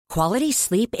Quality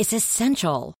sleep is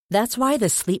essential. That's why the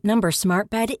Sleep Number Smart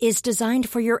Bed is designed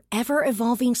for your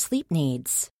ever-evolving sleep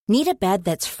needs. Need a bed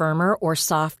that's firmer or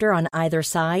softer on either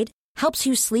side? Helps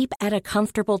you sleep at a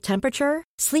comfortable temperature?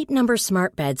 Sleep Number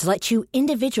Smart Beds let you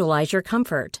individualize your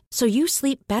comfort, so you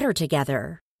sleep better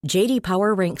together. J.D.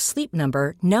 Power ranks Sleep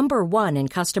Number number 1 in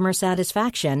customer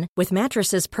satisfaction with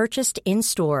mattresses purchased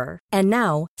in-store. And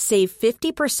now, save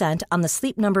 50% on the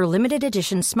Sleep Number Limited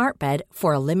Edition Smart Bed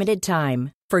for a limited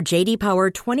time. For J.D. Power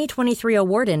 2023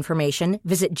 award information,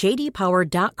 visit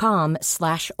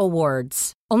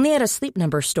jdpower.com/awards. Only at a Sleep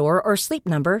Number store or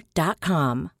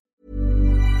sleepnumber.com.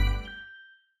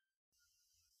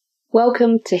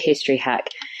 Welcome to History Hack.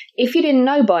 If you didn't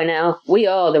know by now, we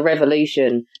are the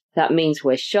revolution. That means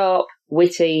we're sharp,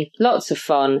 witty, lots of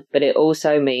fun, but it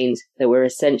also means that we're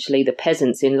essentially the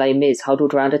peasants in Les Mis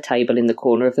huddled round a table in the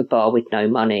corner of the bar with no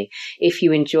money. If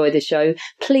you enjoy the show,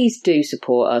 please do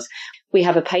support us. We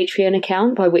have a Patreon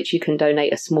account by which you can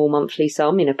donate a small monthly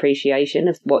sum in appreciation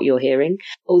of what you're hearing.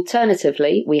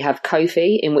 Alternatively, we have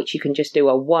Ko-fi, in which you can just do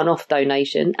a one-off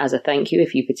donation as a thank you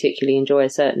if you particularly enjoy a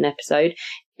certain episode.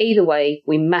 Either way,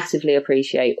 we massively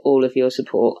appreciate all of your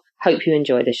support. Hope you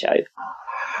enjoy the show.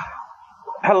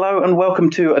 Hello and welcome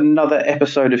to another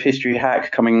episode of History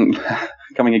Hack, coming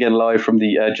again live from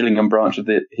the Gillingham branch of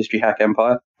the History Hack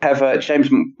Empire. I have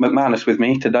James McManus with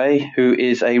me today, who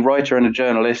is a writer and a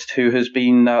journalist who has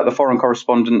been the foreign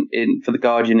correspondent for The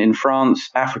Guardian in France,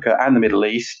 Africa and the Middle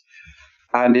East,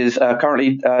 and is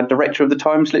currently director of the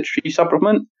Times Literary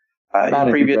Supplement.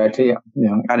 Managing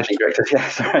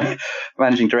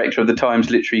director of the Times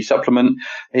Literary Supplement.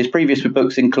 His previous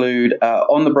books include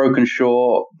On the Broken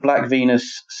Shore, Black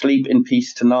Venus, Sleep in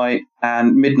Peace Tonight,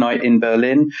 and Midnight in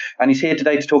Berlin. And he's here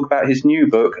today to talk about his new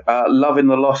book, Love in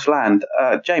the Lost Land.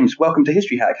 James, welcome to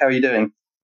History Hack. How are you doing?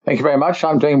 Thank you very much.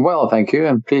 I'm doing well, thank you,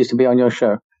 and pleased to be on your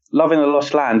show. Love in the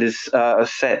Lost Land is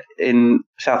set in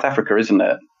South Africa, isn't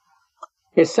it?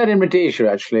 It's set in Rhodesia,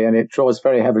 actually, and it draws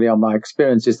very heavily on my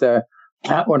experiences there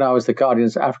when I was the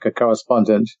Guardian's Africa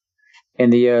correspondent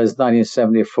in the years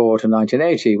 1974 to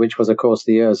 1980, which was, of course,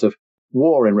 the years of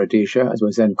war in Rhodesia, as it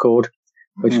was then called,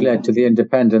 which led to the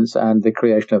independence and the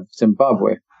creation of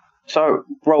Zimbabwe. So,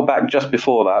 roll back just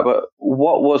before that, but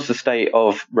what was the state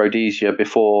of Rhodesia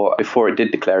before it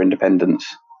did declare independence?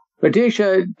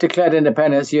 Rhodesia declared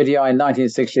independence, UDI, in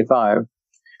 1965.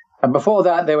 And before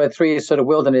that, there were three sort of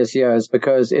wilderness years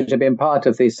because it had been part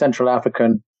of the Central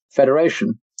African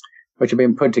Federation, which had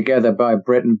been put together by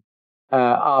Britain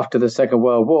after the Second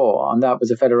World War. And that was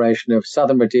a federation of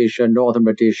Southern Rhodesia, Northern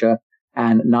Rhodesia,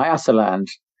 and Nyasaland.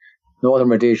 Northern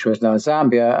Rhodesia is now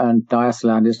Zambia, and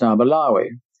Nyasaland is now Malawi.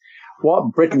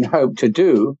 What Britain hoped to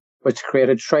do was to create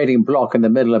a trading bloc in the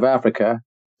middle of Africa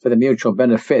for the mutual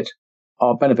benefit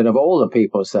of all the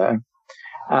peoples there.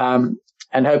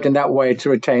 And hoped in that way to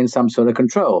retain some sort of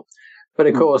control. But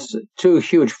of course, two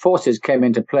huge forces came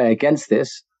into play against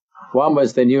this. One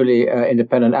was the newly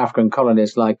independent African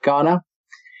colonies like Ghana,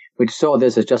 which saw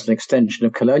this as just an extension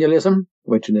of colonialism,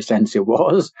 which in a sense it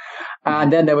was.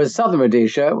 And then there was Southern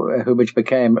Rhodesia, which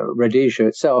became Rhodesia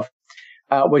itself,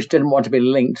 which didn't want to be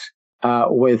linked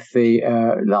with the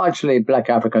largely black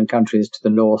African countries to the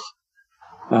north,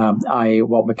 i.e.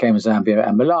 what became Zambia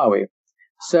and Malawi.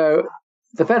 So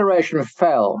the federation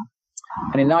fell,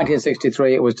 and in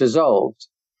 1963 it was dissolved.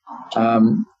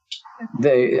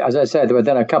 As I said, there were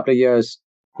then a couple of years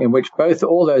in which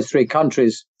all those three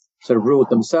countries sort of ruled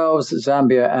themselves.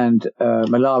 Zambia and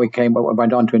Malawi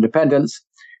went on to independence,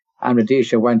 and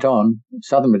Rhodesia went on.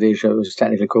 Southern Rhodesia was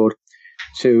technically called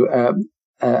to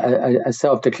a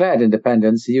self-declared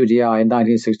independence, UDI, in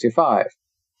 1965,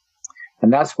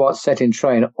 and that's what set in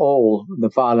train all the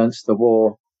violence, the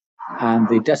war, and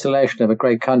the desolation of a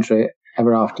great country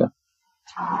ever after.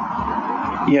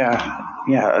 Yeah.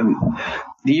 And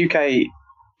the UK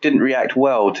didn't react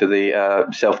well to the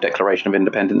self-declaration of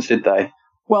independence, did they?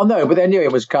 Well, no, but they knew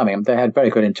it was coming. They had very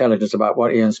good intelligence about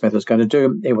what Ian Smith was going to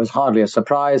do. It was hardly a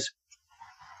surprise.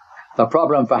 The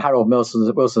problem for Harold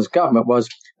Wilson's government was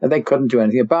that they couldn't do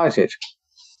anything about it.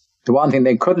 The one thing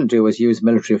they couldn't do was use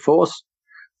military force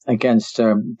against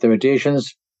the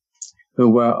Rhodesians, who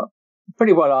were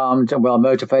pretty well armed and well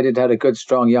motivated, had a good,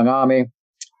 strong young army.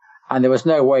 And there was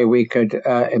no way we could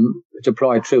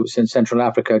deploy troops in Central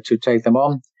Africa to take them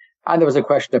on. And there was a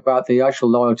question about the actual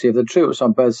loyalty of the troops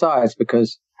on both sides,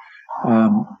 because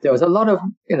there was a lot of,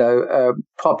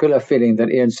 popular feeling that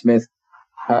Ian Smith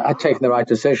had taken the right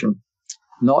decision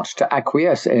not to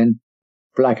acquiesce in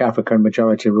black African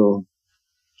majority rule.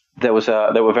 there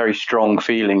were very strong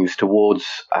feelings towards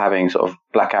having sort of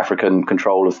black African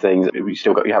control of things.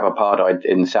 You have apartheid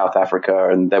in South Africa,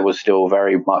 and there was still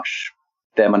very much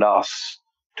them and us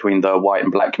between the white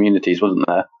and black communities, wasn't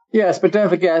there? Yes, but don't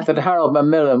forget that Harold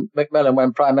Macmillan,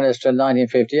 when Prime Minister in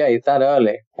 1958, that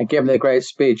early, had given a great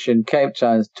speech in Cape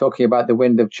Town talking about the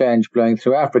wind of change blowing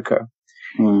through Africa.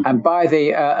 And by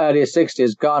the early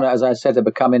 60s, Ghana, as I said, had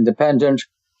become independent.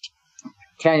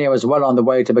 Kenya was well on the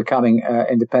way to becoming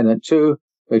independent too,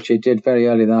 which it did very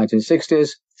early in the 1960s.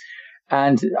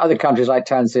 And other countries like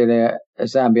Tanzania,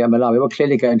 Zambia, and Malawi were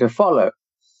clearly going to follow.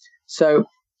 So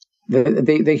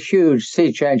the huge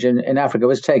sea change in Africa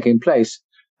was taking place,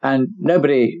 and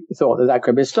nobody thought that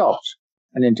could be stopped.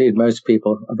 And indeed, most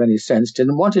people of any sense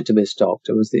didn't want it to be stopped.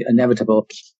 It was the inevitable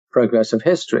progress of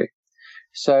history.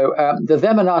 So the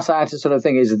them and us sort of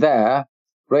thing is there.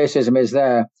 Racism is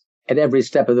there at every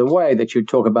step of the way that you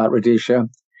talk about, Rhodesia.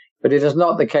 But it is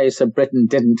not the case that Britain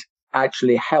didn't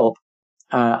actually help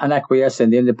and acquiesce in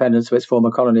the independence of its former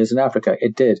colonies in Africa.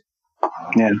 It did.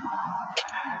 Yeah.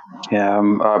 Yeah.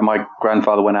 My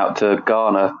grandfather went out to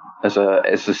Ghana as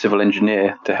a civil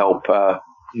engineer to help put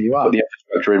the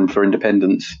infrastructure in for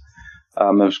independence.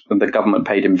 The government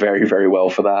paid him very, very well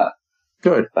for that.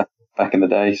 Good. Back in the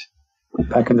days.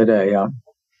 Back in the day, yeah.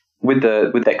 With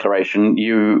Declaration,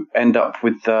 you end up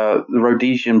with the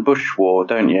Rhodesian Bush War,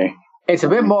 don't you? It's a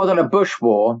bit more than a Bush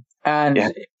War,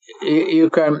 and you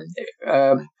can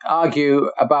argue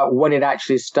about when it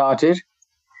actually started.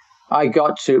 I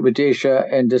got to Rhodesia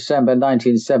in December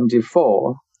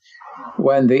 1974,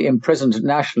 when the imprisoned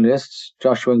nationalists,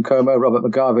 Joshua Nkomo, Robert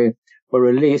Mugabe, were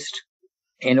released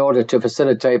in order to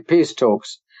facilitate peace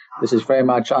talks. This is very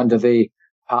much under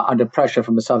pressure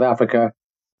from South Africa,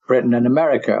 Britain, and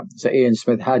America. So Ian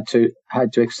Smith had to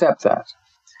accept that.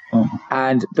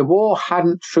 And the war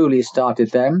hadn't truly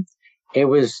started then. It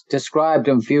was described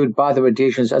and viewed by the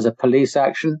Rhodesians as a police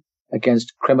action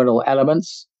against criminal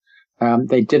elements.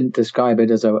 They didn't describe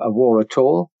it as a war at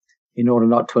all, in order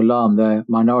not to alarm the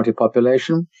minority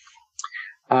population.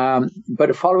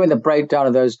 But following the breakdown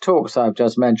of those talks I've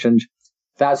just mentioned,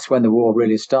 that's when the war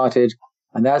really started.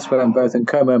 And that's when both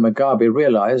Nkomo and Mugabe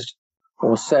realized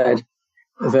or said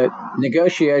that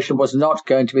negotiation was not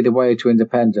going to be the way to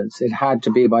independence. It had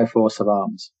to be by force of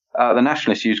arms. The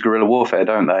nationalists use guerrilla warfare,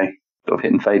 don't they? Sort of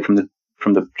hit and fade from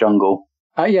the jungle.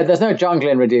 Yeah, there's no jungle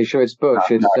in Rhodesia. It's bush.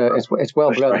 It's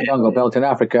well below the jungle belt in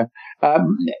Africa.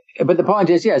 But the point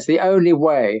is, yes, the only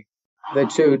way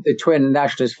the twin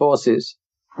nationalist forces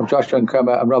of Joshua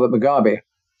Nkomo and Robert Mugabe,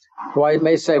 who I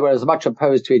may say were as much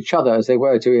opposed to each other as they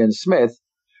were to Ian Smith,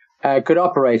 could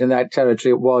operate in that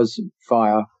territory was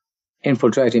via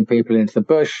infiltrating people into the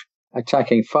bush,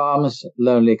 attacking farms,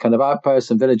 lonely kind of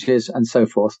outposts and villages, and so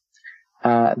forth.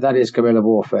 That is guerrilla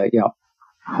warfare, yeah.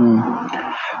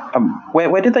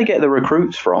 Where did they get the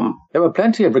recruits from? There were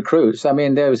plenty of recruits. I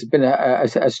mean, there's been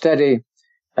a steady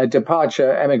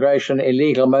departure, emigration,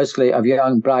 illegal mostly, of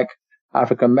young black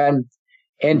African men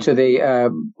into the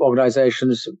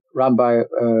organizations run by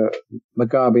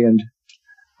Mugabe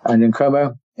and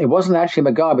Nkomo. It wasn't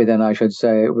actually Mugabe then, I should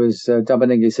say. It was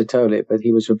Dabaningi Sithole, but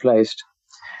he was replaced.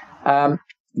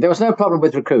 There was no problem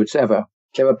with recruits ever.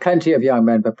 There were plenty of young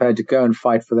men prepared to go and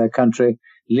fight for their country,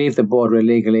 leave the border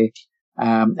illegally.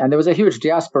 And there was a huge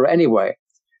diaspora anyway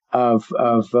of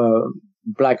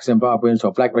black Zimbabweans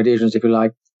or black Rhodesians, if you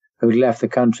like, who'd left the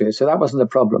country. So that wasn't a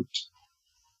problem.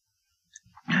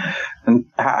 And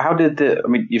how did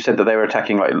you said that they were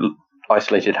attacking like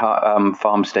isolated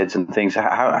farmsteads and things.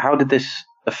 How did this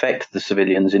affect the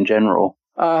civilians in general?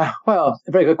 Well,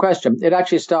 a very good question. It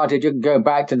actually started, you can go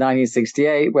back to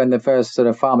 1968 when the first sort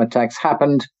of farm attacks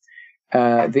happened.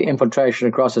 The infiltration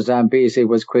across the Zambezi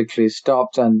was quickly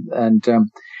stopped and the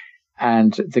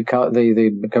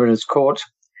guerrillas caught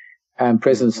and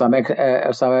prisoned, some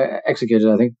executed,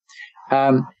 I think.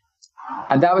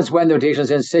 And that was when the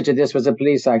Rhodesians insisted this was a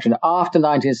police action. After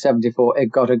 1974, it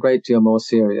got a great deal more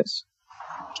serious.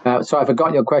 So I've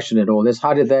forgotten your question in all this.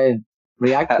 How did they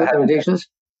react to the Rhodesians?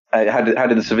 How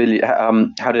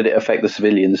did it affect the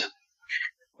civilians?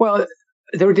 Well,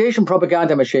 the Rhodesian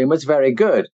propaganda machine was very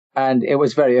good and it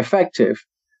was very effective.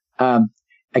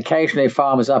 Occasionally,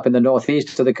 farmers up in the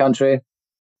northeast of the country,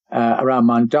 around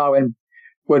Mount Darwin,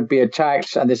 would be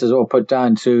attacked, and this is all put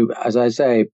down to, as I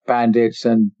say, bandits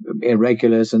and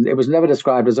irregulars, and it was never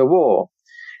described as a war.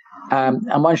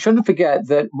 And one shouldn't forget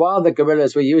that while the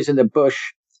guerrillas were using the bush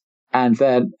and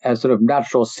then a sort of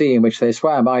natural sea in which they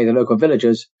swam, i.e. the local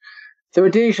villages, the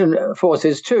Rhodesian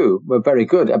forces too were very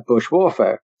good at bush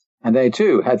warfare, and they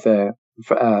too had their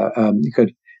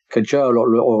could cajole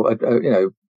or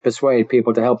persuade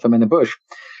people to help them in the bush.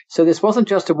 So this wasn't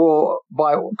just a war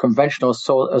by conventional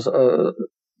forces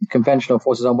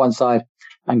on one side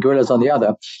and guerrillas on the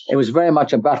other. It was very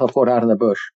much a battle fought out in the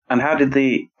bush. And how did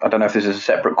I don't know if this is a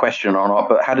separate question or not,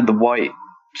 but how did the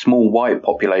small white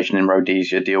population in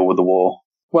Rhodesia deal with the war?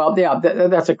 Well, yeah,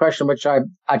 that's a question which I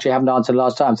actually haven't answered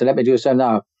last time, so let me do so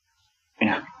now.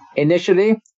 Yeah.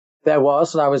 Initially, there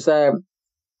was, and I was there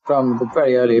from the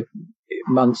very early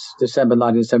months, December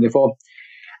 1974,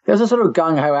 there's a sort of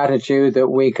gung-ho attitude that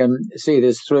we can see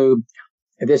this through.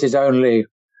 This is only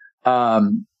a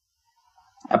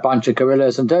bunch of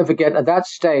guerrillas. And don't forget, at that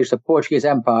stage, the Portuguese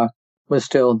Empire was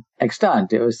still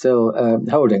extant. It was still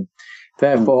holding.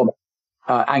 Therefore,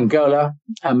 Angola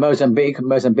and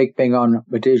Mozambique being on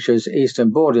Rhodesia's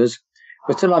eastern borders,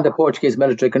 were still under Portuguese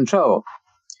military control,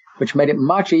 which made it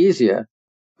much easier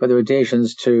for the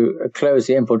Rhodesians to close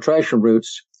the infiltration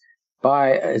routes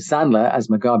by Zanla, as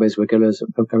Mugabe's guerrillas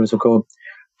were called,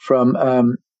 from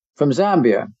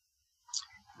Zambia.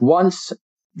 Once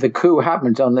the coup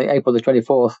happened on April the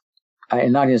 24th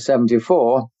in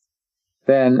 1974,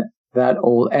 then that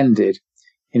all ended.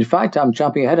 In fact, I'm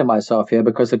jumping ahead of myself here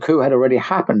because the coup had already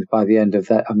happened by the end of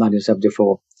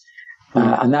 1974.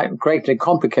 And that greatly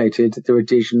complicated the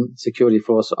Rhodesian security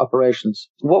force operations.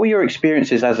 What were your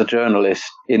experiences as a journalist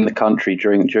in the country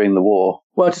during the war?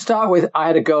 Well, to start with, I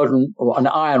had an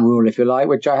iron rule, if you like,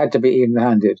 which I had to be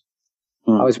even-handed.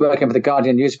 I was working for the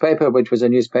Guardian newspaper, which was a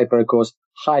newspaper, of course,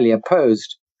 highly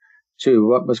opposed to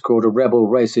what was called a rebel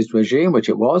racist regime, which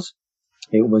it was.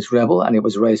 It was rebel and it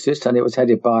was racist, and it was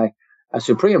headed by a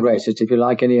supreme racist, if you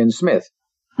like, in Ian Smith.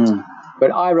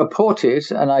 But I reported,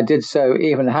 and I did so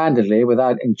even-handedly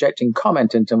without injecting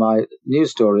comment into my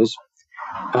news stories,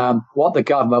 what the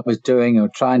government was doing or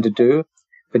trying to do,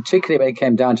 particularly when it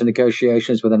came down to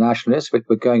negotiations with the nationalists, which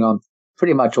were going on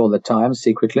pretty much all the time,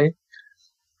 secretly.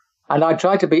 And I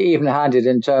tried to be even-handed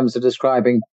in terms of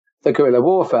describing the guerrilla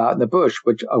warfare out in the bush,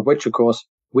 of which, of course,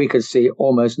 we could see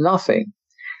almost nothing.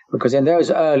 Because in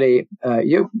those early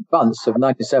months of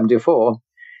 1974,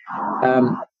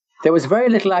 there was very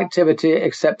little activity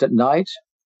except at night.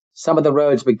 Some of the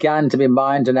roads began to be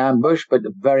mined and ambushed, but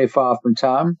very far from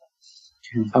town.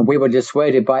 And we were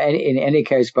dissuaded in any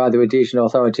case by the Rhodesian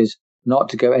authorities not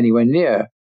to go anywhere near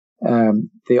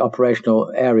the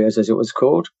operational areas, as it was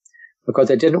called, because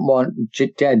they didn't want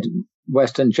dead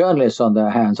Western journalists on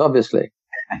their hands, obviously.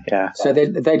 Yeah. So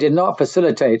they did not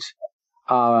facilitate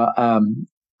our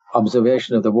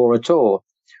observation of the war at all.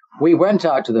 We went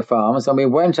out to the farms and we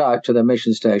went out to the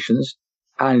mission stations,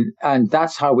 and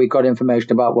that's how we got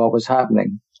information about what was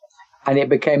happening. And it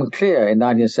became clear in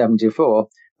 1974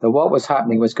 that what was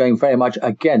happening was going very much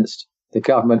against the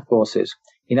government forces.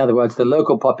 In other words, the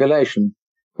local population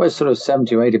was sort of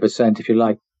 70 or 80%, if you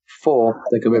like, for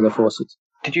the guerrilla forces.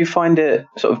 Did you find it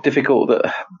sort of difficult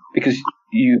that, because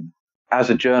you, as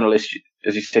a journalist,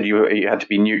 as you said, you had to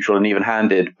be neutral and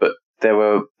even-handed, but there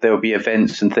would be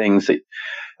events and things that,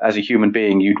 as a human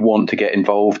being, you'd want to get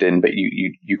involved in, but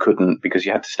you couldn't because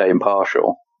you had to stay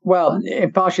impartial? Well,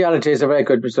 impartiality is a very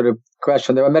good sort of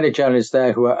question. There were many journalists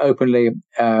there who were openly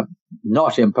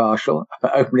not impartial,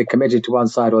 openly committed to one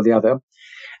side or the other.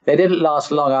 They didn't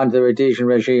last long under the Rhodesian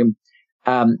regime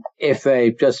if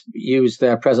they just used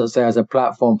their presence there as a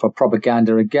platform for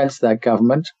propaganda against that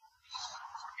government.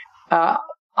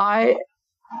 The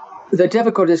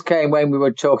difficulties came when we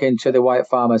were talking to the white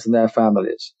farmers and their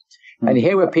families. And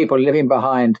here were people living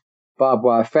behind barbed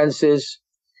wire fences,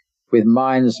 with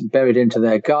mines buried into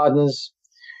their gardens,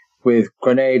 with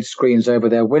grenade screens over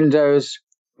their windows,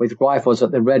 with rifles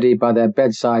at the ready by their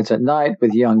bedsides at night,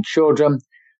 with young children.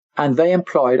 And they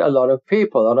employed a lot of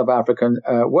people, a lot of African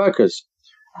workers,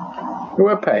 who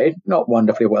were paid, not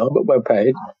wonderfully well, but were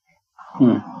paid.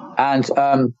 And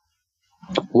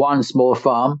one small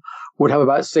farm would have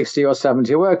about 60 or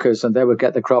 70 workers, and they would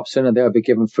get the crops in and they would be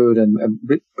given food and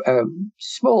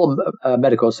small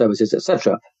medical services,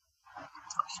 etc.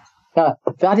 Now,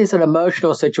 that is an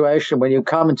emotional situation when you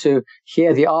come to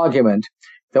hear the argument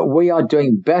that we are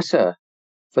doing better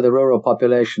for the rural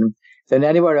population than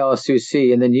anywhere else you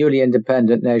see in the newly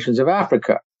independent nations of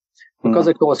Africa. Because,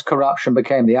 of course, corruption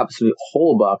became the absolute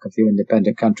hallmark of the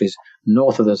independent countries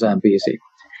north of the Zambezi.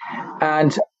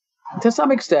 And to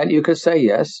some extent, you could say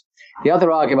yes. The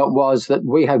other argument was that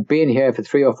we have been here for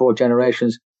 3 or 4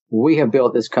 generations. We have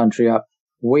built this country up.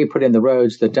 We put in the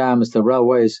roads, the dams, the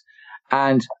railways,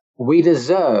 and we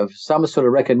deserve some sort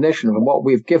of recognition from what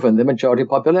we've given the majority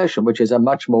population, which is a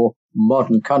much more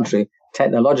modern country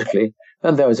technologically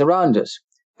than those around us.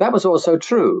 That was also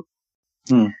true.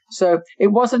 So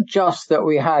it wasn't just that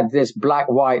we had this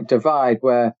black-white divide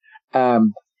where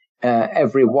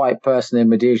every white person in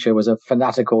Rhodesia was a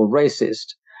fanatical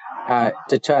racist,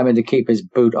 determined to keep his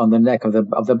boot on the neck of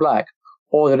the black,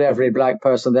 or that every black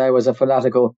person there was a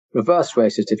fanatical reverse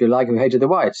racist, if you like, who hated the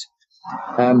whites.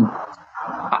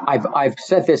 I've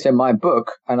said this in my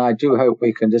book, and I do hope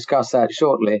we can discuss that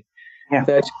shortly,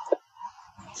 that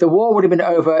the war would have been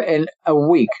over in a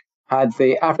week had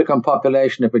the African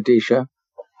population of Rhodesia,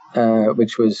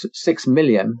 which was 6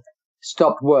 million,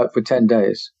 stopped work for 10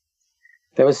 days.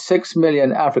 There were 6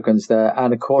 million Africans there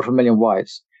and 250,000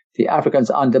 whites. The Africans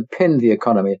underpinned the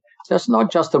economy. So it's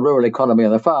not just the rural economy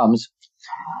and the farms,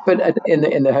 but in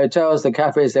the hotels, the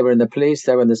cafes, they were in the police,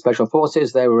 they were in the special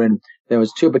forces, there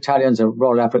was 2 battalions of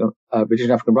Royal British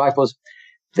African Rifles.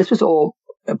 This was all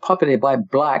populated by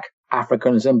black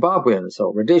African Zimbabweans,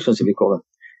 or Rhodesians, if you call them.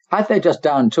 Had they just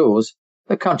downed tools,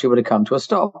 the country would have come to a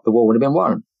stop. The war would have been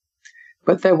won.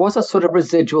 But there was a sort of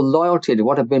residual loyalty to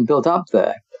what had been built up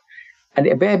there. And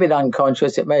it may have been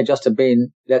unconscious. It may just have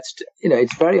been,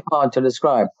 it's very hard to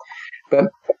describe. But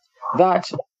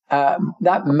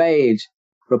that made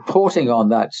reporting on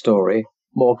that story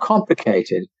more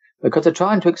complicated, because they're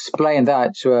trying to explain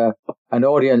that to an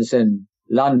audience in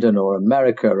London or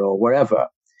America or wherever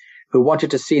who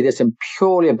wanted to see this in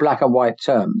purely black and white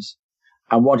terms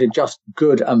and wanted just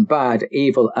good and bad,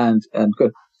 evil and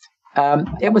good.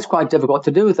 It was quite difficult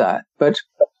to do that, but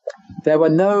there were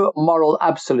no moral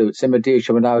absolutes in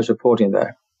Rhodesia when I was reporting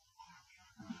there.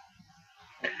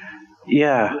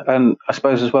 Yeah, and I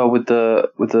suppose as well with the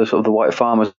sort of the white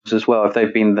farmers as well, if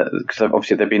they've been, because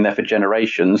obviously they've been there for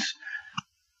generations,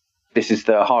 this is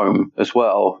their home as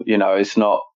well.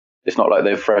 It's not like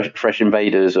they're fresh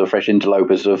invaders or fresh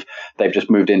interlopers. They've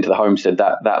just moved into the homestead.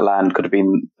 That land could have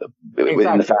been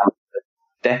within the family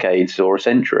decades or a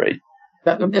century.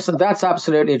 Listen, that's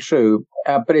absolutely true,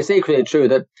 but it's equally true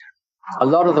that a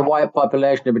lot of the white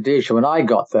population of Rhodesia, when I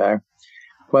got there,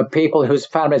 were people whose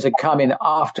families had come in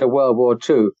after World War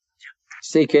II,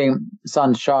 seeking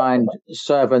sunshine,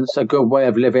 servants, a good way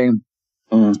of living.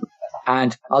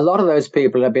 And a lot of those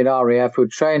people had been RAF who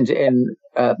trained in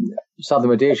southern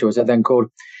Rhodesia, was it then called,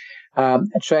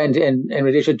 trained in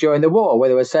Rhodesia during the war, where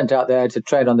they were sent out there to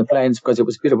train on the plains because it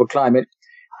was a beautiful climate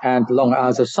and long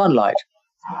hours of sunlight.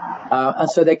 And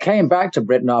so they came back to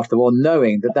Britain after the war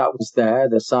knowing that was there,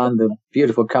 the sun, the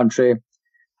beautiful country,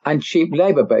 and cheap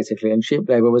labor, basically. And cheap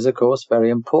labor was, of course,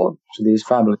 very important to these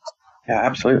families. Yeah,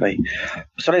 absolutely.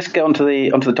 So let's get onto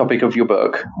the topic of your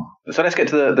book. So let's get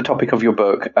to the topic of your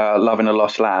book, Love in a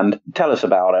Lost Land. Tell us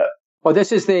about it. Well,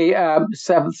 this is the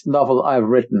 7th novel I've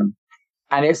written,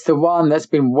 and it's the one that's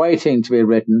been waiting to be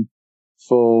written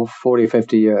for 40,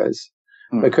 50 years.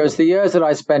 Because the years that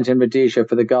I spent in Rhodesia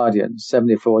for The Guardian,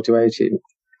 74 to 80,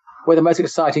 were the most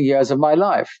exciting years of my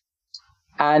life.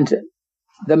 And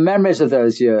the memories of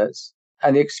those years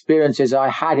and the experiences I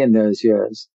had in those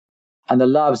years and the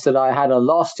loves that I had and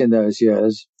lost in those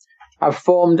years have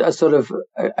formed a sort of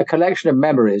a collection of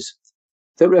memories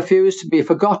that refuse to be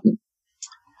forgotten.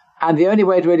 And the only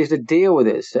way really to deal with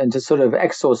this and to sort of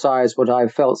exorcise what I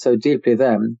felt so deeply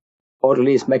then, or at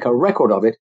least make a record of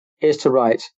it, is to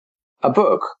write a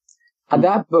book. And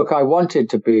that book I wanted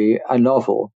to be a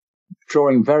novel,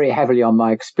 drawing very heavily on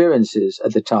my experiences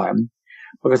at the time,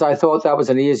 because I thought that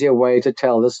was an easier way to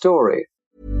tell the story.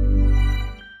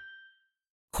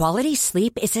 Quality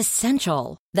sleep is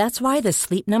essential. That's why the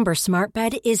Sleep Number Smart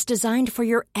Bed is designed for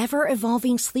your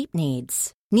ever-evolving sleep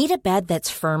needs. Need a bed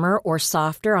that's firmer or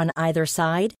softer on either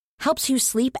side? Helps you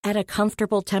sleep at a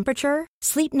comfortable temperature?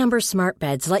 Sleep Number Smart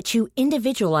Beds let you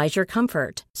individualize your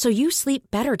comfort, so you sleep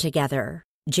better together.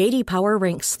 J.D. Power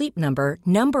ranks Sleep Number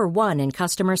number 1 in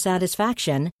customer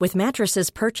satisfaction with mattresses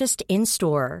purchased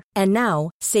in-store. And now,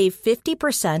 save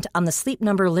 50% on the Sleep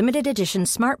Number Limited Edition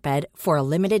Smart Bed for a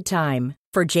limited time.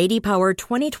 For J.D. Power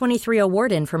 2023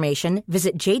 award information,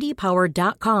 visit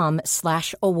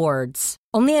jdpower.com/awards.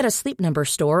 Only at a Sleep Number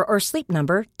store or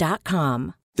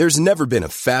sleepnumber.com. There's never been a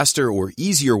faster or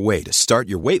easier way to start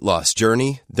your weight loss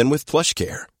journey than with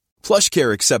PlushCare.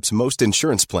 PlushCare accepts most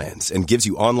insurance plans and gives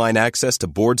you online access to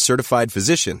board-certified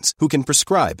physicians who can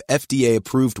prescribe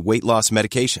FDA-approved weight loss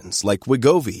medications like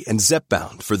Wegovy and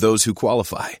Zepbound for those who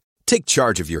qualify. Take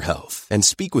charge of your health and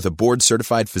speak with a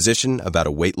board-certified physician about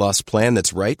a weight loss plan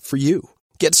that's right for you.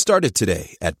 Get started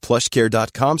today at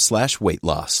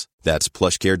plushcare.com/weight-loss. That's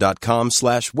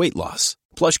plushcare.com/weight-loss.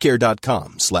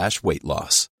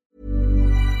 plushcare.com/weight-loss.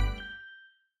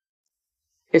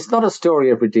 It's not a story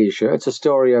of Rhodesia. It's a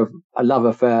story of a love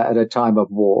affair at a time of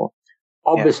war.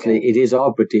 Obviously, It is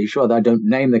of Rhodesia, although I don't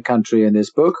name the country in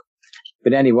this book,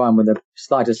 but anyone with the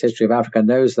slightest history of Africa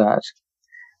knows that.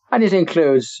 And it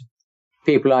includes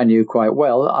people I knew quite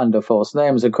well under false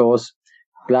names, of course,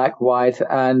 black, white,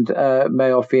 and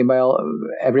male, female,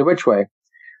 every which way.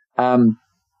 And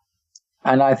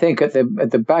I think at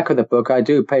the back of the book, I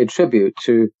do pay tribute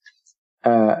to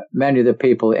many of the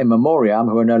people in memoriam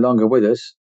who are no longer with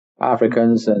us,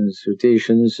 Africans and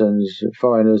Rhodesians and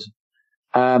foreigners,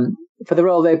 for the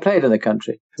role they played in the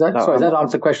country. Does that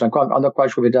answer the question? I'm not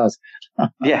quite sure if it does.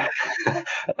 Yeah.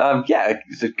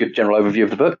 It's a good general overview of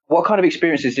the book. What kind of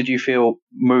experiences did you feel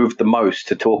moved the most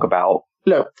to talk about?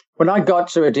 Look, when I got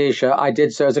to Rhodesia, I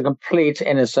did so as a complete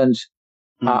innocent.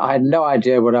 I had no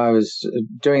idea what I was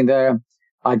doing there.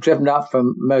 I'd driven up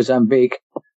from Mozambique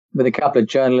with a couple of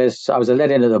journalists. I was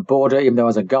let in at the border, even though I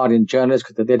was a Guardian journalist,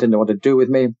 because they didn't know what to do with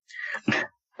me.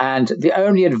 And the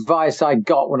only advice I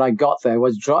got when I got there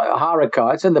was hire a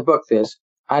car, it's in the book this,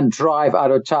 and drive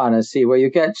out of town and see where you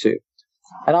get to.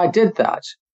 And I did that.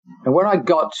 And where I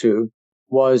got to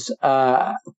was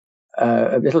a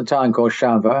little town called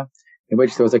Chanva, in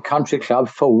which there was a country club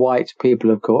for white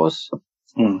people, of course.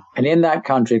 And in that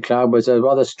country club was a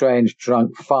rather strange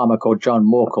drunk farmer called John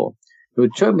Morkel, who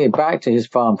took me back to his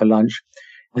farm for lunch.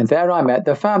 And there I met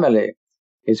the family,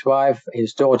 his wife,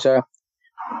 his daughter,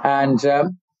 and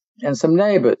some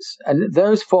neighbors. And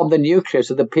those formed the nucleus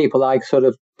of the people I sort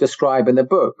of describe in the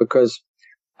book, because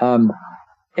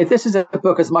this is a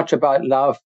book as much about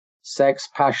love, sex,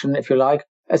 passion, if you like,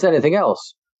 as anything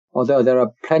else, although there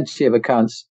are plenty of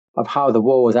accounts of how the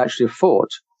war was actually fought.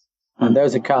 And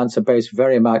those accounts are based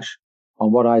very much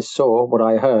on what I saw, what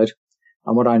I heard,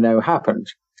 and what I know happened.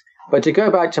 But to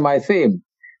go back to my theme,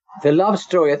 the love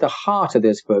story at the heart of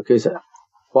this book is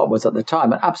what was at the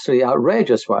time an absolutely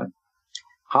outrageous one.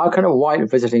 How can a white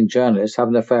visiting journalist have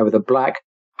an affair with a black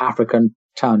African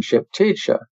township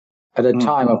teacher at a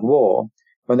time of war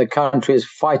when the country is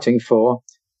fighting for,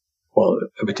 well,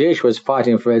 Rhodesia was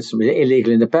fighting for its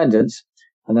illegal independence,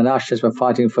 and the nationalists were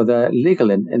fighting for their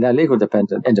legal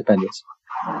independence.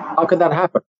 How could that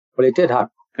happen? Well, it did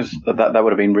happen. Because that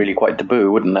would have been really quite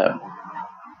taboo, wouldn't it?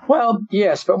 Well,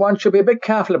 yes, but one should be a bit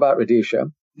careful about Rhodesia.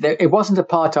 It wasn't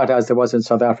apartheid as there was in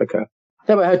South Africa.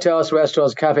 There were hotels,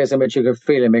 restaurants, cafes in which you could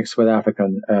freely mix with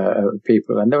African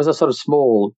people. And there was a sort of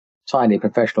small, tiny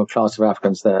professional class of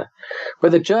Africans there.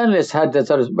 But the journalists had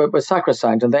were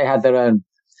sacrosanct, and they had their own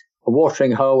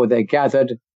watering hole where they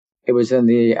gathered. It was in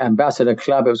the Ambassador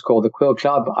Club. It was called the Quill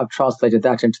Club. I've translated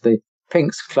that into the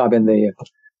Pinks Club in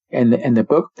the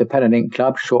book, the Pen and Ink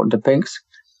Club, shortened to Pinks.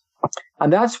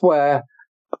 And that's where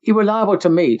you were liable to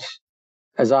meet,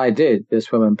 as I did,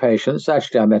 this woman Patience.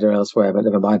 Actually, I met her elsewhere, but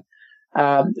never mind.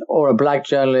 Or a black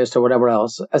journalist or whatever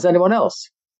else, as anyone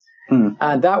else.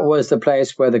 And that was the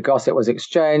place where the gossip was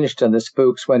exchanged and the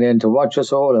spooks went in to watch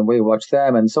us all and we watched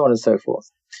them and so on and so forth.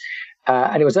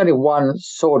 And it was only one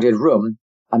sordid room,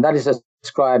 and that is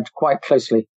described quite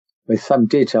closely with some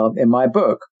detail in my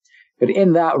book. But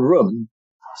in that room,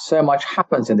 so much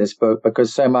happens in this book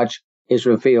because so much is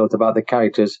revealed about the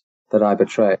characters that I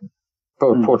portray.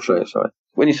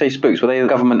 When you say spooks, were they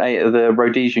the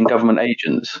Rhodesian government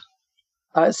agents?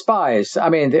 Spies. I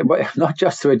mean, not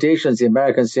just the Rhodesians, the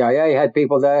American CIA had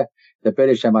people there. The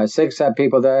British MI6 had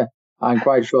people there. I'm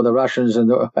quite sure the Russians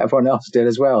and everyone else did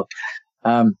as well.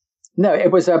 No,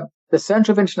 it was the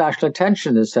center of international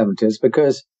attention in the 70s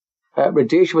because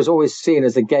Rhodesia was always seen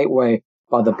as the gateway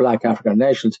by the black African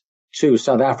nations to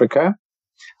South Africa.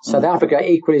 South Africa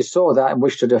equally saw that and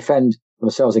wished to defend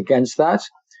themselves against that.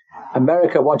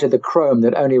 America wanted the chrome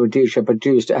that only Rhodesia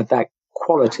produced at that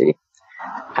quality.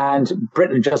 And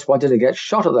Britain just wanted to get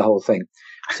shot at the whole thing.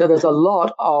 So there's a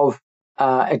lot of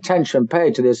attention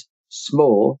paid to this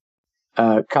small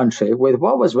country with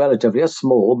what was relatively a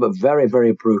small but very,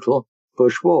 very brutal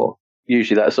bush war.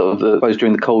 Usually that sort of, I suppose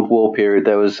during the Cold War period,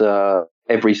 there was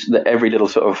every little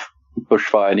sort of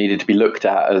bushfire needed to be looked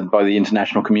at by the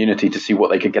international community to see what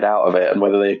they could get out of it and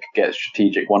whether they could get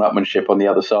strategic one-upmanship on the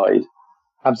other side.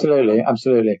 Absolutely.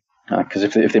 Because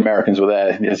if the Americans were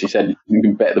there, as you said, you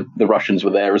can bet the Russians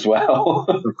were there as well.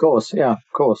 Of course.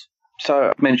 So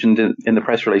I mentioned in the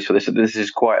press release for this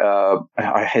is quite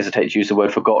I hesitate to use the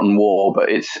word forgotten war, but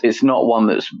it's not one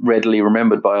that's readily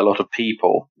remembered by a lot of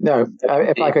people. No,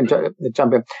 if I can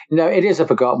jump in. No, it is a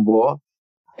forgotten war.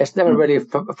 It's never really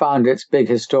found its big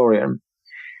historian.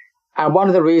 And one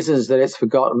of the reasons that it's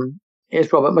forgotten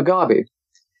is Robert Mugabe.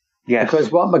 Yes.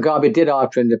 Because what Mugabe did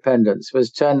after independence was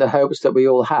turn the hopes that we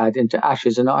all had into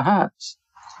ashes in our hands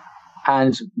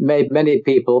and made many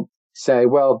people say,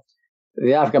 well,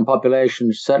 the African population,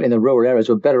 certainly in the rural areas,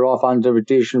 were better off under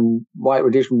white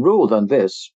Rhodesian rule than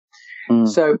this.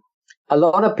 So a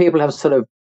lot of people have sort of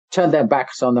turned their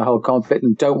backs on the whole conflict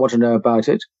and don't want to know about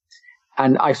it.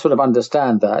 And I sort of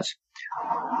understand that.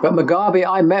 But Mugabe,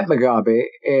 I met Mugabe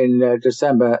in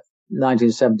December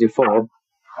 1974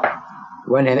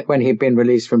 when he'd been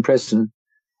released from prison.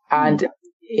 And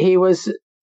he was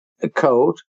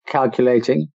cold,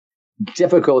 calculating,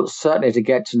 difficult certainly to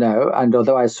get to know. And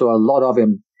although I saw a lot of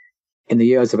him in the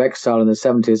years of exile in the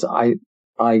 70s,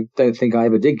 I don't think I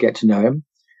ever did get to know him.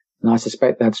 And I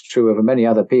suspect that's true of many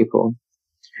other people.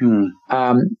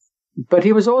 But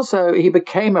he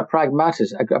became a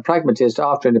pragmatist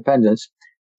after independence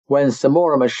when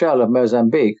Samora Machel of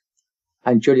Mozambique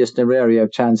and Julius Nyerere of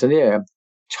Tanzania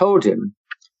told him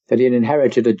that he had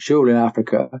inherited a jewel in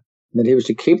Africa, and that he was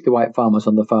to keep the white farmers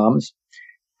on the farms,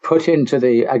 put into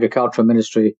the agricultural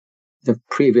ministry the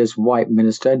previous white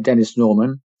minister, Dennis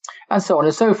Norman, and so on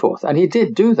and so forth. And he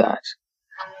did do that.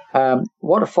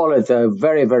 What followed, though,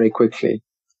 very, very quickly,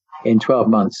 in 12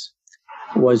 months,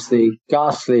 was the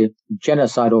ghastly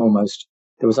genocide almost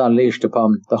that was unleashed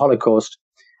upon the Holocaust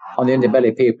on the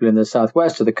Ndebele people in the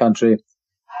southwest of the country,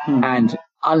 and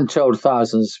untold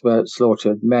thousands were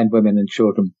slaughtered, men, women, and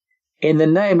children, in the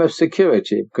name of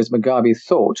security, because Mugabe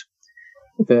thought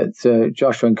that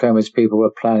Joshua Nkomo's people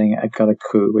were planning a kind of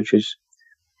coup, which is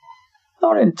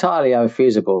not entirely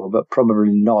unfeasible, but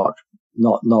probably not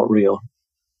real.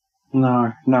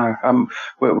 No.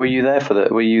 Were you there for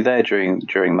that? Were you there during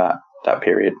that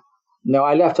period? No,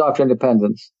 I left after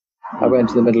independence. I went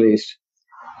to the Middle East.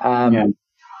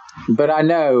 But I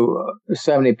know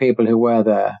so many people who were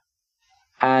there.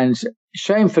 And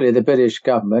shamefully, the British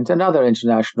government and other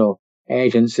international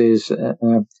agencies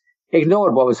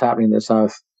ignored what was happening in the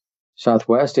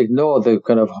southwest, ignored the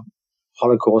kind of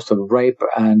Holocaust of rape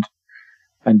and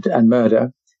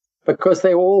murder, because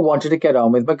they all wanted to get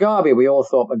on with Mugabe. We all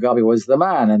thought Mugabe was the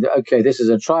man. And okay, it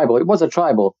was a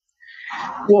tribal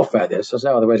warfare, there's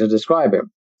no other way to describe it.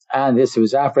 And this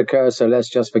was Africa, so let's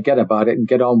just forget about it and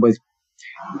get on with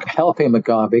helping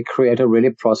Mugabe create a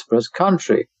really prosperous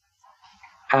country.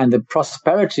 And the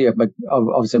prosperity of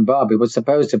Zimbabwe was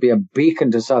supposed to be a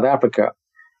beacon to South Africa,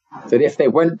 that if they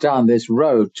went down this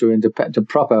road to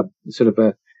proper sort of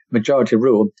a majority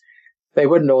rule, they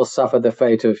wouldn't all suffer the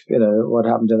fate of, what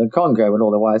happened in the Congo when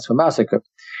all the whites were massacred.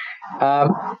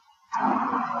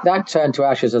 That turned to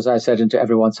ashes, as I said, into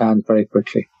everyone's hands very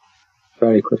quickly.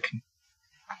 Very quickly.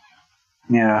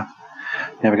 Yeah,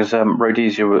 because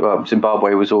Rhodesia,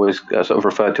 Zimbabwe was always sort of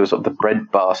referred to as sort of the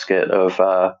breadbasket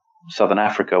of Southern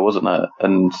Africa, wasn't it?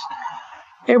 And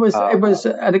it was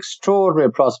an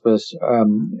extraordinarily prosperous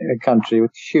country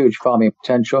with huge farming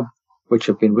potential, which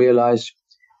have been realized.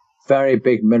 Very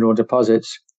big mineral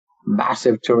deposits,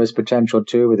 massive tourist potential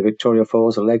too, with the Victoria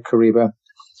Falls, the Lake Kariba.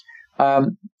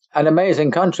 An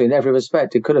amazing country in every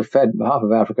respect. It could have fed half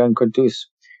of Africa and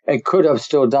it could have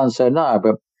still done so now,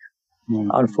 but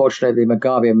unfortunately,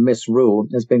 Mugabe misrule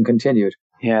has been continued.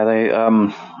 Yeah,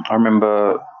 I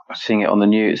remember seeing on the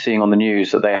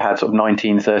news that they had sort of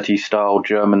 1930 style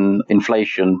German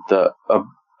inflation that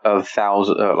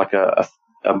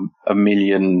a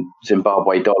million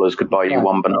Zimbabwe dollars could buy you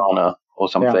one banana or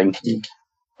something,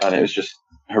 and it was just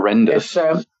horrendous.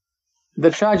 The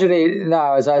tragedy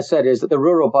now, as I said, is that the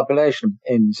rural population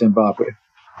in Zimbabwe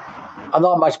are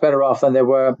not much better off than they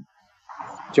were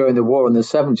during the war in the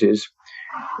 70s,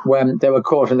 when they were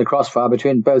caught in the crossfire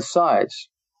between both sides.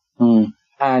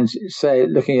 And say,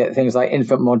 looking at things like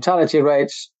infant mortality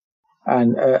rates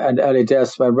and early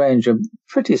deaths from a range of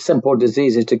pretty simple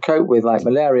diseases to cope with, like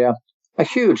malaria, are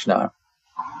huge now.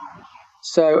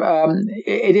 So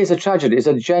it is a tragedy. It's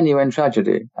a genuine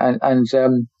tragedy. And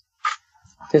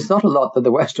there's not a lot that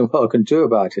the Western world can do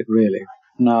about it, really.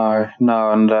 No.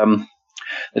 And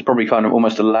there's probably kind of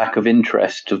almost a lack of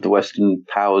interest of the Western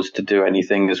powers to do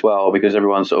anything as well, because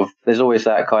everyone's sort of, there's always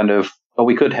that kind of, oh,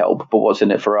 we could help, but what's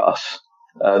in it for us?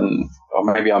 Or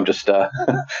maybe I'm just...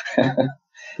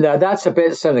 No, that's a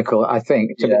bit cynical, I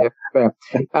think.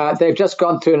 They've just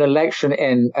gone through an election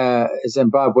in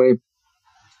Zimbabwe,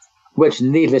 which,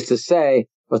 needless to say,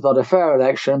 was not a fair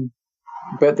election.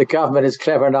 But the government is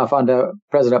clever enough under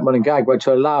President Mnangagwa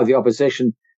to allow the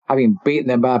opposition, having beaten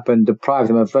them up and deprived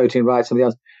them of voting rights and everything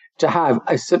else, to have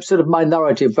a sort of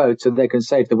minority vote so they can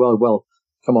say to the world, well,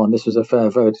 come on, this was a fair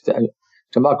vote,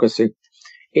 democracy.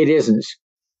 It isn't.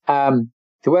 The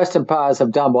Western powers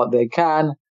have done what they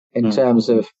can in terms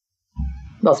of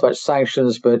not so much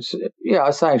sanctions, but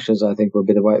sanctions, I think, would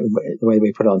be the way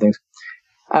we put on things.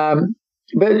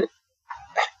 But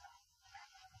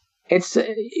it's,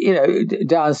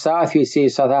 down south, you see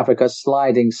South Africa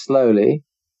sliding slowly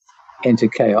into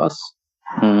chaos.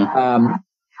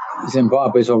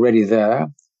 Zimbabwe is already there.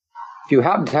 If you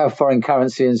happen to have foreign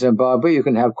currency in Zimbabwe, you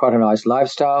can have quite a nice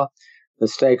lifestyle. The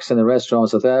steaks and the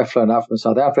restaurants are there, flown out from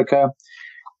South Africa.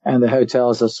 and the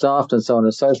hotels are staffed and so on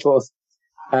and so forth.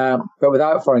 But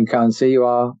without foreign currency, you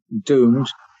are doomed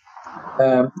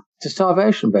to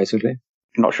starvation, basically.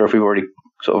 I'm not sure if we've already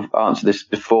sort of answered this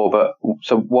before, but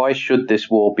so why should this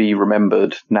war be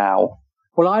remembered now?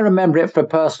 Well, I remember it for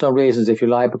personal reasons, if you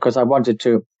like, because I wanted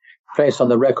to place on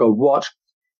the record what,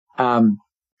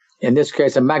 in this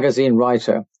case, a magazine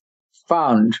writer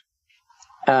found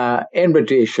in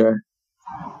Rhodesia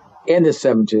in the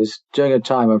 70s during a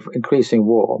time of increasing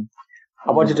war.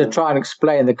 I wanted to try and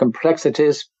explain the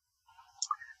complexities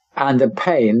and the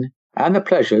pain and the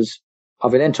pleasures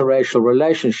of an interracial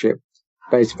relationship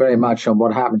based very much on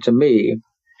what happened to me,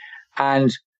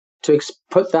 and to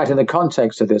put that in the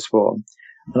context of this war.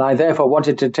 And I therefore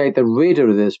wanted to take the reader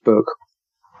of this book,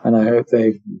 and I hope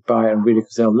they buy it and read it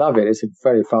because they'll love it. It's a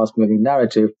very fast-moving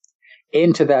narrative,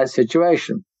 into that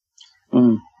situation.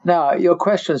 Now, your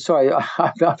question, sorry,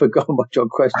 I've forgotten what your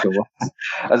question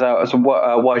was.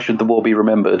 Why should the war be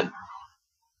remembered?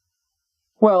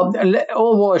 Well,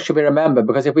 all wars should be remembered,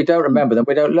 because if we don't remember them,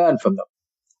 we don't learn from them.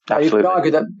 Absolutely. You could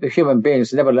argue that the human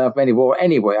beings never learned from any war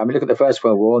anyway. I mean, look at the First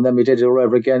World War, and then we did it all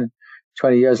over again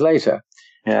 20 years later.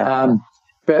 Yeah.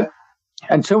 But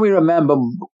until we remember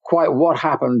quite what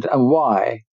happened and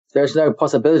why, there's no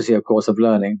possibility, of course, of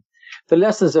learning. The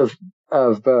lessons of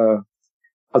the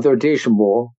Rhodesian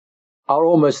War are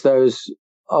almost those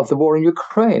of the war in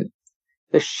Ukraine.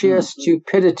 The sheer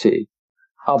stupidity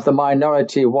of the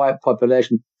minority white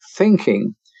population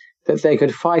thinking that they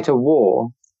could fight a war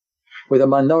with a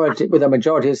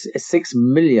majority of 6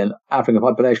 million African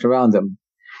population around them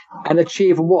and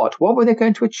achieve what? What were they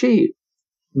going to achieve?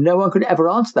 No one could ever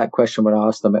answer that question when I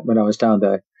asked them when I was down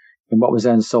there in what was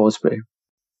then Salisbury.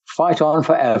 Fight on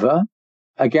forever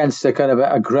against a kind of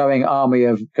a growing army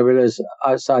of guerrillas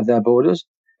outside their borders.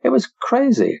 It was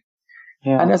crazy.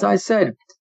 Yeah. And as I said,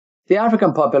 the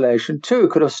African population too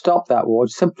could have stopped that war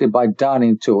simply by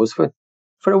downing tools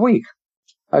for a week.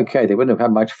 Okay, they wouldn't have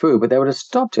had much food, but they would have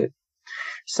stopped it.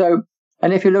 So,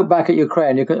 and if you look back at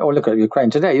Ukraine, or look at Ukraine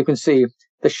today, you can see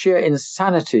the sheer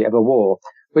insanity of a war,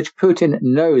 which Putin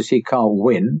knows he can't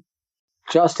win,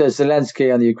 just as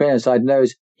Zelensky on the Ukrainian side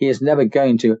knows he is never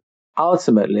going to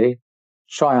ultimately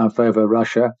triumph over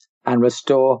Russia and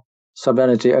restore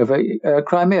sovereignty over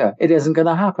Crimea. It isn't going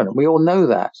to happen. We all know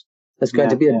that. There's going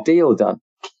to be a deal done.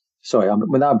 Sorry,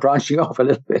 we're now branching off a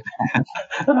little bit.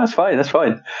 That's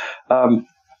fine.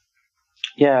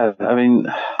 Yeah, I mean,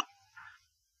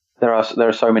 there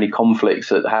are so many conflicts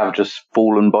that have just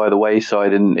fallen by the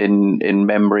wayside in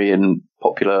memory and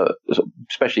popular,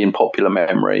 especially in popular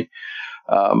memory.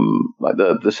 Like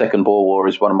the Second Boer War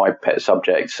is one of my pet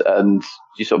subjects, and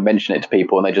you sort of mention it to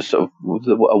people, and they just sort of,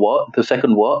 what? The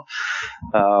second what?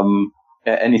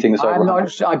 Anything that's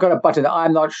over. I got a button.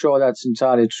 I'm not sure that's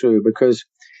entirely true, because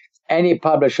any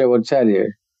publisher will tell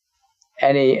you,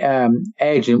 any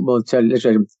agent will tell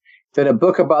you that a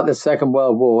book about the Second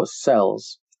World War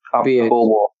sells. Boer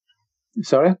War.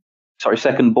 Sorry,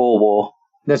 Second Boer War.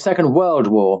 The Second World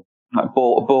War. No,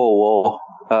 Boer War.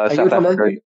 South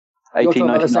Africa. You're talking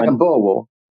about the Second Boer War?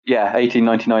 Yeah,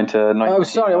 1899 to 19. Oh,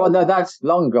 sorry. Well, no, that's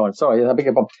long gone. Sorry, I beg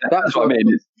your pardon. That's what I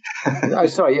mean. Oh,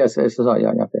 sorry. Yes. Sorry.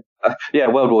 Yeah. Okay. Yeah,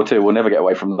 World War II. We'll never get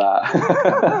away from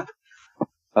that.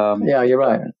 Yeah, you're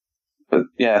right. But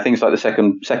yeah, things like the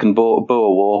Second Boer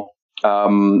War.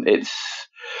 It's,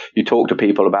 you talk to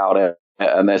people about it,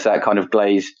 and there's that kind of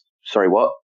glazed. Sorry,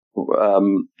 what?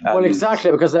 Well,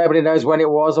 exactly, because everybody knows when it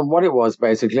was and what it was,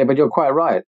 basically. But you're quite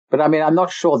right. But I mean, I'm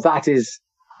not sure that is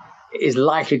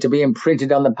likely to be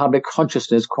imprinted on the public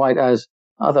consciousness quite as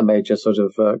other major sort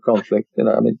of conflict. You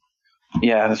know, I mean.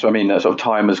 Yeah, that's what I mean. That sort of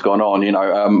time has gone on. You know,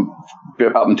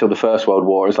 up until the First World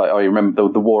War, it's like, oh, you remember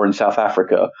the war in South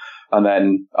Africa, and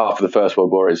then after the First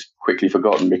World War, it's quickly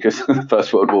forgotten because the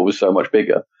First World War was so much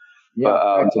bigger.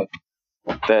 Yeah,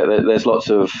 but there's lots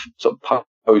of sort of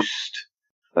post,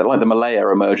 like the Malaya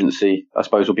emergency, I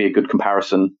suppose, will be a good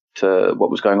comparison to what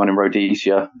was going on in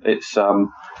Rhodesia. It's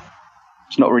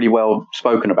not really well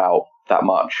spoken about that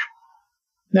much.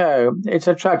 No, it's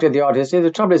attracted the audience. The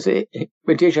trouble is,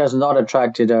 Rhodesia has not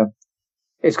attracted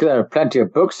it's because there are plenty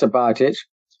of books about it,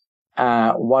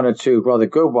 one or two rather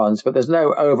good ones, but there's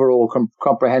no overall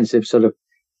comprehensive sort of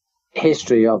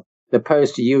history of the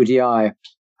post-UDI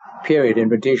period in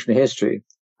Rhodesian history,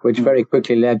 which very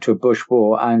quickly led to a Bush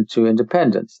war and to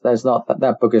independence.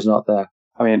 That book is not there.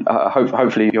 I mean,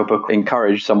 hopefully your book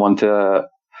encouraged someone to,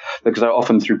 because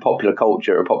often through popular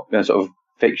culture, sort of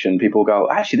fiction, people go,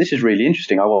 actually, this is really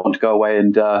interesting. I want to go away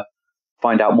and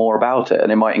find out more about it,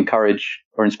 and it might encourage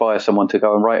or inspire someone to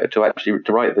go and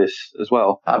write this as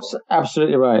well.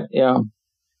 Absolutely right. Yeah.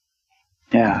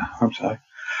 Yeah, I hope so.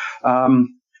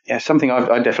 Yeah, something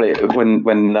I definitely, when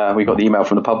we got the email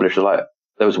from the publisher, like,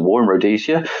 there was a war in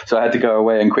Rhodesia, so I had to go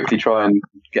away and quickly try and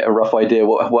get a rough idea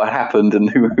what happened and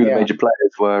who the major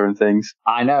players were and things.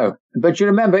 I know. But you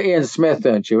remember Ian Smith,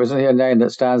 don't you? Isn't he a name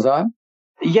that stands out?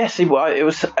 Yes, it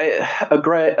was a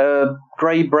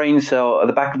grey brain cell at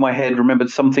the back of my head remembered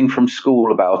something from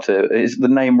school about it. The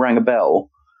name rang a bell.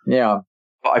 Yeah.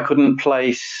 But I couldn't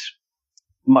place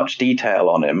much detail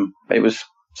on him. It was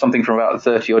something from about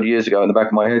 30 odd years ago in the back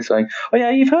of my head saying, oh yeah,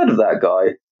 you've heard of that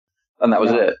guy. And that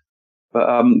was it.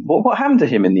 But what happened to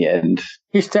him in the end?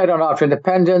 He stayed on after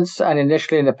independence, and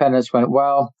initially independence went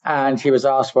well, and he was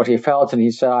asked what he felt, and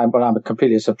he said, I'm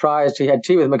completely surprised. He had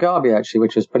tea with Mugabe, actually,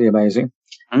 which was pretty amazing.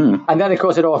 Mm. And then, of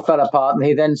course, it all fell apart, and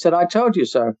he then said, I told you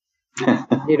so.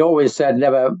 He'd always said,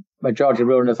 never majority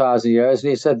rule in 1,000 years,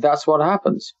 and he said, that's what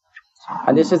happens.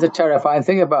 And this is the terrifying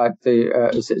thing about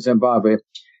the Zimbabwe.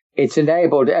 It's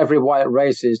enabled every white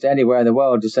racist anywhere in the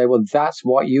world to say, well, that's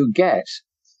what you get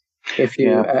if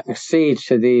you accede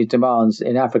to the demands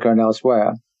in Africa and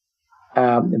elsewhere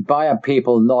by a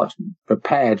people not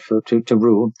prepared to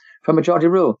rule, for majority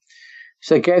rule.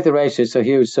 So it gave the racists a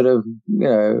huge sort of,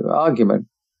 argument.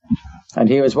 And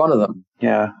he was one of them.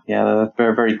 Yeah, they're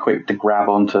very, very quick to grab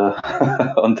onto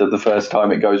onto the first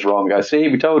time it goes wrong. Go, see,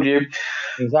 we told you.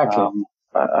 Exactly.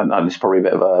 And it's probably a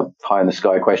bit of a pie in the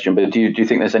sky question, but do you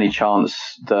think there's any chance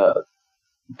that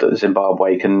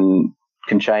Zimbabwe can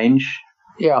change?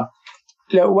 Yeah.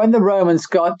 Look, when the Romans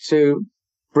got to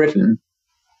Britain,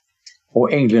 or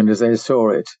England as they saw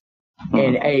it,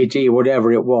 in AD,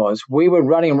 whatever it was, we were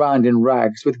running around in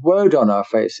rags with woad on our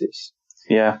faces.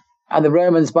 Yeah. And the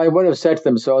Romans might well have said to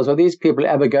themselves, are these people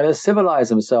ever going to civilize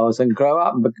themselves and grow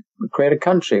up and create a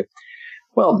country?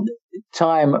 Well,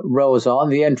 time rolls on,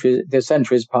 the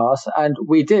centuries pass, and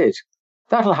we did.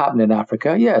 That'll happen in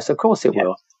Africa. Yes, of course it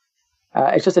will.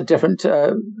 It's just a different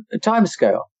time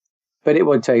scale, but it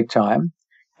will take time.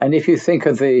 And if you think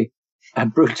of the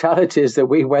brutalities that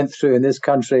we went through in this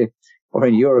country, or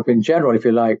in Europe in general, if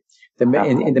you like,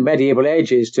 in the medieval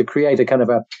ages, to create a kind of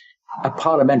a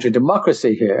parliamentary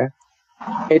democracy here,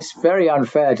 it's very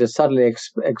unfair to suddenly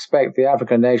expect the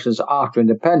African nations after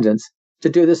independence to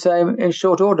do the same in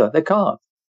short order. They can't.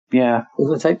 Yeah. It's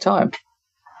going to take time.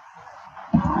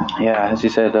 Yeah, as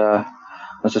you said, I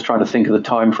was just trying to think of the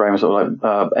time frame, sort of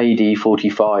like AD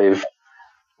 45,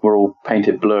 we're all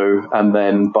painted blue, and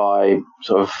then by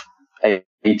sort of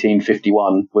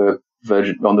 1851, we're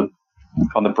on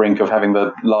the brink of having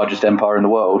the largest empire in the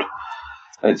world.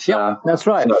 It's that's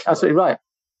right. Absolutely right.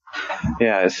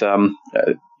 Yeah, it's I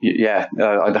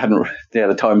hadn't. Yeah,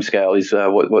 the time scale is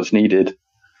what's needed.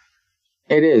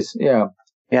 It is. Yeah.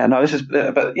 Yeah. No, this is.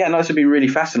 But yeah, no, this would be really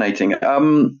fascinating.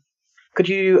 Could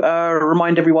you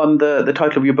remind everyone the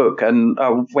title of your book and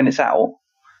when it's out?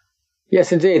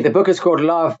 Yes, indeed. The book is called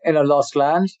Love in a Lost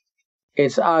Land.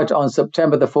 It's out on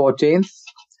September the 14th,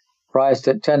 priced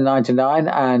at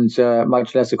 $10.99, and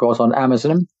much less, of course, on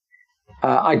Amazon.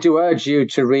 I do urge you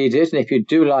to read it, and if you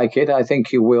do like it, I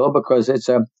think you will, because it's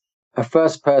a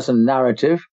first-person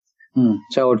narrative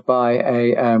told by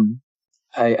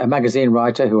a magazine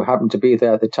writer who happened to be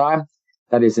there at the time.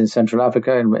 That is in Central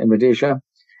Africa, in Rhodesia.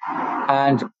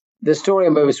 And the story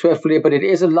moves swiftly, but it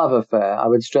is a love affair. I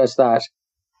would stress that,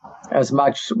 as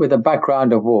much with a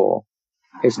background of war.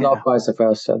 It's not vice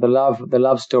versa. The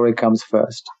love story comes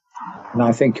first, and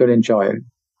I think you'll enjoy it.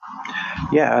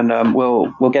 Yeah, and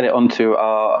we'll get it onto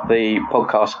the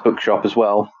podcast bookshop as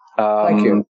well. Thank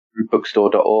you.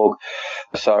 Bookstore.org.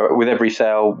 So with every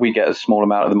sale, we get a small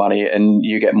amount of the money, and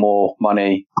you get more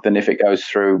money than if it goes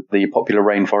through the popular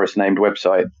Rainforest named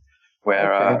website.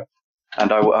 Where,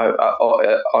 and I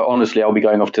honestly, I'll be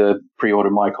going off to pre-order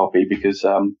my copy because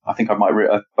I think I might.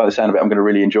 By the sound of it, I'm going to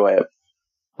really enjoy it.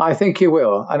 I think you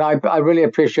will, and I really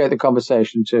appreciate the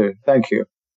conversation too. Thank you.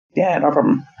 Yeah, no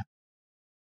problem.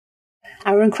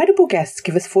 Our incredible guests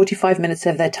give us 45 minutes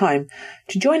of their time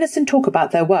to join us and talk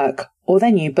about their work or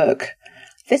their new book.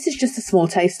 This is just a small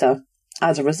taster.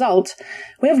 As a result,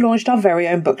 we have launched our very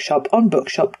own bookshop on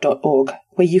bookshop.org,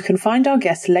 where you can find our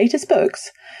guests' latest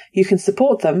books, you can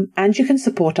support them, and you can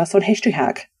support us on History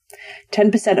Hack.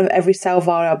 10% of every sale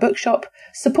via our bookshop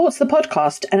supports the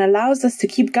podcast and allows us to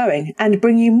keep going and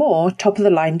bring you more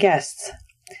top-of-the-line guests.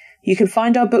 You can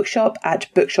find our bookshop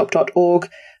at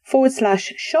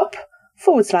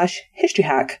bookshop.org/shop/History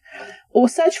Hack, or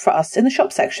search for us in the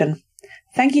shop section.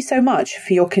 Thank you so much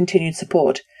for your continued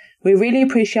support. We really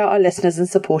appreciate our listeners and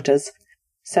supporters.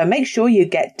 So make sure you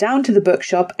get down to the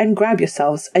bookshop and grab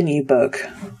yourselves a new book.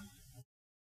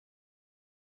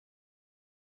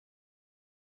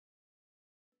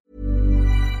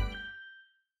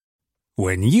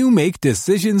 When you make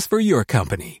decisions for your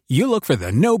company, you look for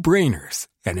the no-brainers.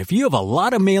 And if you have a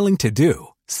lot of mailing to do,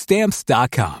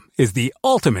 Stamps.com is the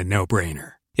ultimate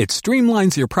no-brainer. It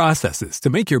streamlines your processes to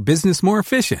make your business more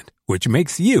efficient, which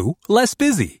makes you less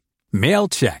busy. Mail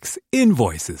checks,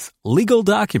 invoices, legal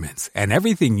documents, and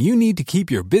everything you need to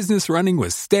keep your business running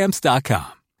with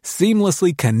Stamps.com.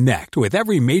 Seamlessly connect with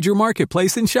every major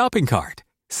marketplace and shopping cart.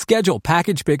 Schedule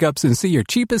package pickups and see your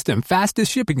cheapest and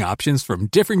fastest shipping options from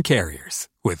different carriers,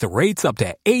 with rates up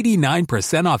to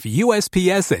 89% off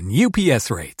USPS and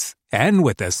UPS rates. And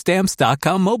with the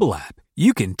Stamps.com mobile app,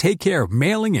 you can take care of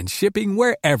mailing and shipping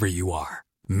wherever you are.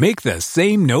 Make the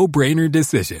same no-brainer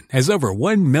decision as over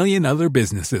 1 million other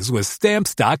businesses with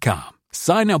Stamps.com.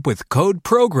 Sign up with code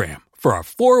PROGRAM for a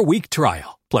 4-week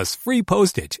trial, plus free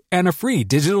postage and a free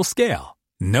digital scale.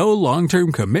 No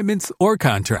long-term commitments or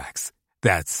contracts.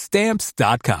 That's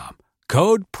Stamps.com.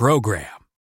 Code PROGRAM.